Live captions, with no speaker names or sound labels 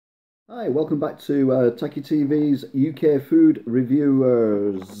Hi, welcome back to Taki TV's UK Food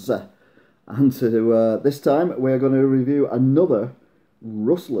Reviewers. And this time we're going to review another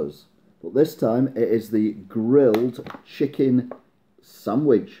Rustlers. But this time it is the grilled chicken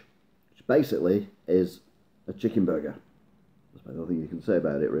sandwich, which basically is a chicken burger. That's about the only thing you can say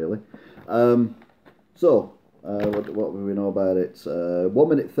about it, really. What do we know about it? 1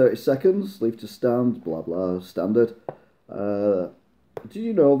 minute 30 seconds, leave to stand, blah blah, standard. Do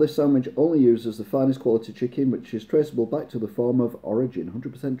you know this sandwich only uses the finest quality chicken, which is traceable back to the farm of origin,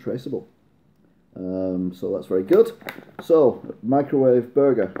 100% traceable. So that's very good. So, microwave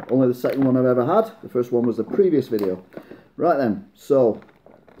burger, only the second one I've ever had. The first one was the previous video. Right then, so,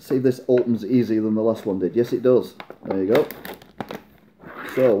 see if this opens easier than the last one did. Yes, it does. There you go.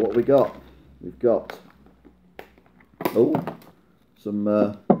 So, what we got? We've got, some,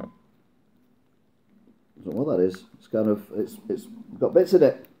 I don't know what that is. It's kind of, it's got bits in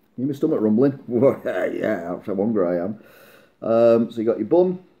it. Hear my stomach rumbling? Yeah, how hungry I am. So you got your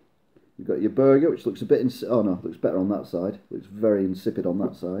bun, you've got your burger, which looks a bit, oh no, looks better on that side. Looks very insipid on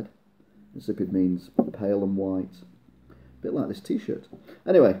that side. Insipid means pale and white. A bit like this t-shirt.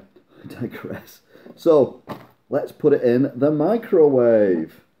 Anyway, I digress. So, let's put it in the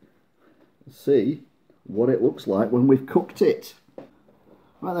microwave. Let's see what it looks like when we've cooked it.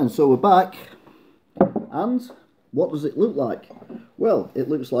 Right then, so we're back. And what does it look like? Well, it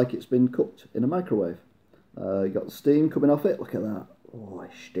looks like it's been cooked in a microwave. You got the steam coming off it. Look at that. Oh,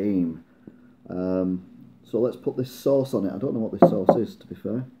 steam. So let's put this sauce on it. I don't know what this sauce is, to be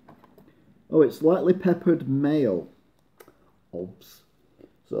fair. Oh, it's lightly peppered mayo. Oops.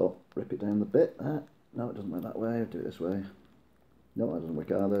 So, rip it down the bit. No, it doesn't work that way. Do it this way. No, that doesn't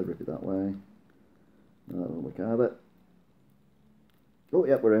work either. Rip it that way. No, that doesn't work either. Oh,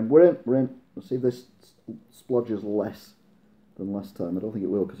 yeah, we're in. Let's see if this splodges less than last time. I don't think it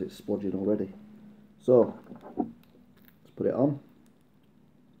will because it's splodging already. So, let's put it on.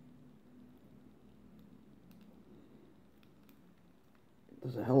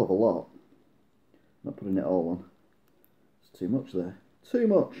 There's a hell of a lot. Not putting it all on. It's too much there. Too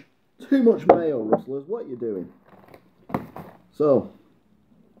much. Too much mayo, Rustlers. What are you doing? So,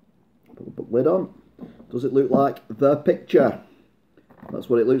 put the lid on. Does it look like the picture? That's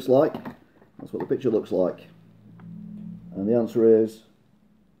what it looks like. That's what the picture looks like. And the answer is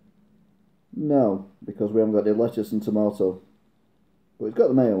no, because we haven't got any lettuce and tomato. But it's got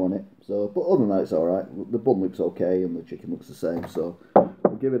the mayo on it. So, but other than that, it's alright. The bun looks okay and the chicken looks the same. So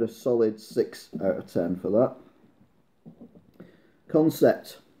we'll give it a solid 6 out of 10 for that.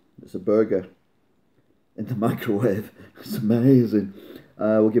 Concept. It's a burger in the microwave. It's amazing.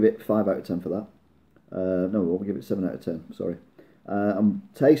 We'll give it 5 out of 10 for that. No, we'll give it 7 out of 10. Sorry.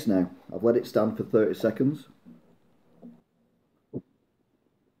 Taste now. I've let it stand for 30 seconds. It's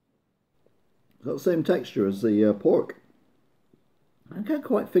got the same texture as the pork. I can't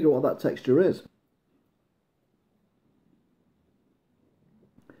quite figure what that texture is.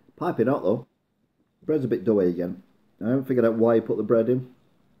 Piping hot though. Bread's a bit doughy again. I haven't figured out why you put the bread in.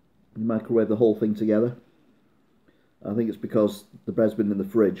 You microwave the whole thing together. I think it's because the bread's been in the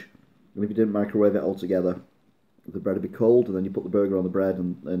fridge. And if you didn't microwave it all together, the bread would be cold, and then you put the burger on the bread,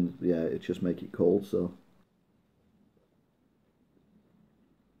 and yeah, it just make it cold. So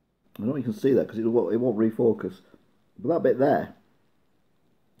I don't know if you can see that because it won't refocus. But that bit there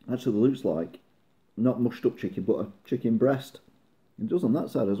actually looks like not mushed up chicken, but a chicken breast. It does on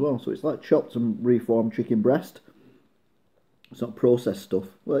that side as well. So it's like chopped and reformed chicken breast. It's not processed stuff.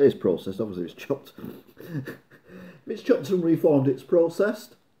 Well, it is processed. Obviously, it's chopped. If it's chopped and reformed, it's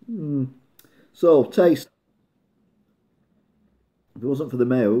processed. So taste. If it wasn't for the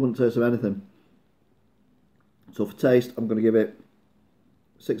mayo, it wouldn't taste of anything. So for taste, I'm going to give it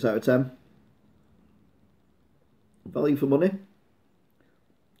 6 out of 10. Value for money.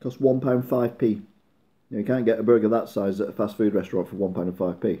 Costs £1.05p. You can't get a burger that size at a fast food restaurant for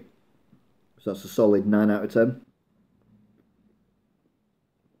 £1.05p. So that's a solid 9 out of 10.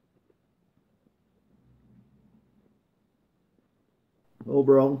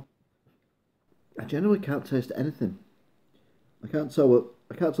 Overall, I generally can't taste anything. I can't tell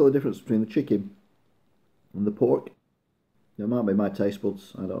the difference between the chicken and the pork. It might be my taste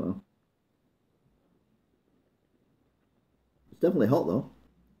buds, I don't know. It's definitely hot though.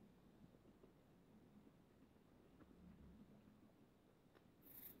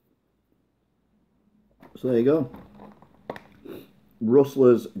 So there you go.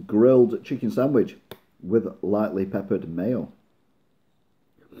 Rustlers Grilled Chicken Sandwich with lightly peppered mayo.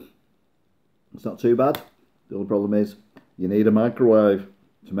 It's not too bad. The only problem is you need a microwave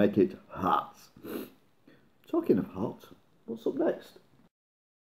to make it hot. Talking of hot, what's up next?